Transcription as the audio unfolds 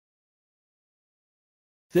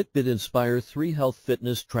Fitbit Inspire 3 Health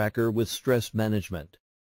Fitness Tracker with Stress Management,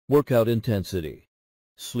 Workout Intensity,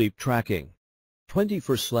 Sleep Tracking,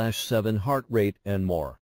 24/7 Heart Rate and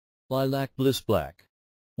more. Lilac Bliss Black.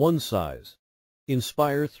 One size.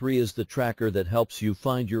 Inspire 3 is the tracker that helps you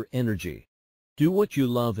find your energy. Do what you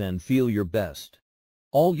love and feel your best.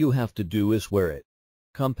 All you have to do is wear it.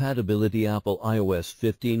 Compatibility: Apple iOS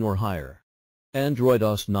 15 or higher. Android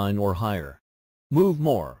OS 9 or higher. Move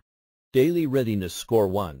more. Daily Readiness Score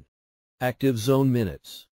 1. Active Zone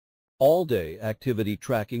Minutes. All-day activity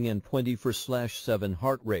tracking and 24/7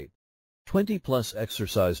 heart rate. 20+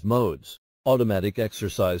 exercise modes. Automatic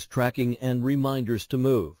exercise tracking and reminders to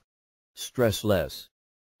move. Stress less.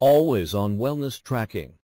 Always on wellness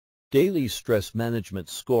tracking. Daily stress management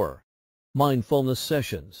score. Mindfulness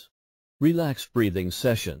sessions. Relax breathing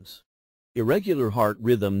sessions. Irregular heart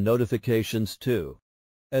rhythm notifications 2.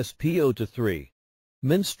 SpO2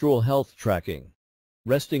 menstrual health tracking.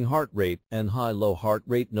 Resting heart rate and high-low heart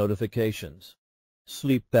rate notifications.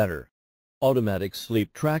 Sleep better. Automatic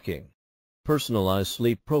sleep tracking. Personalized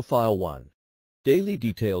sleep profile 1. Daily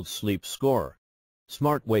detailed sleep score.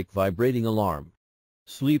 Smart wake vibrating alarm.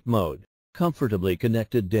 Sleep mode. Comfortably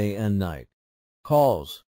connected day and night.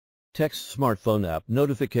 Calls. Text smartphone app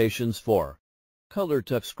notifications 4. Color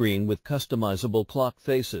touchscreen with customizable clock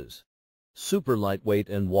faces. Super lightweight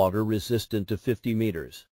and water resistant to 50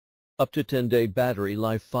 meters. Up to 10-day battery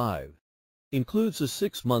life 5. Includes a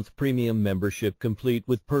 6-month premium membership complete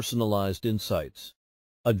with personalized insights,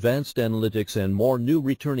 advanced analytics and more. New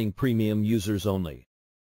returning premium users only.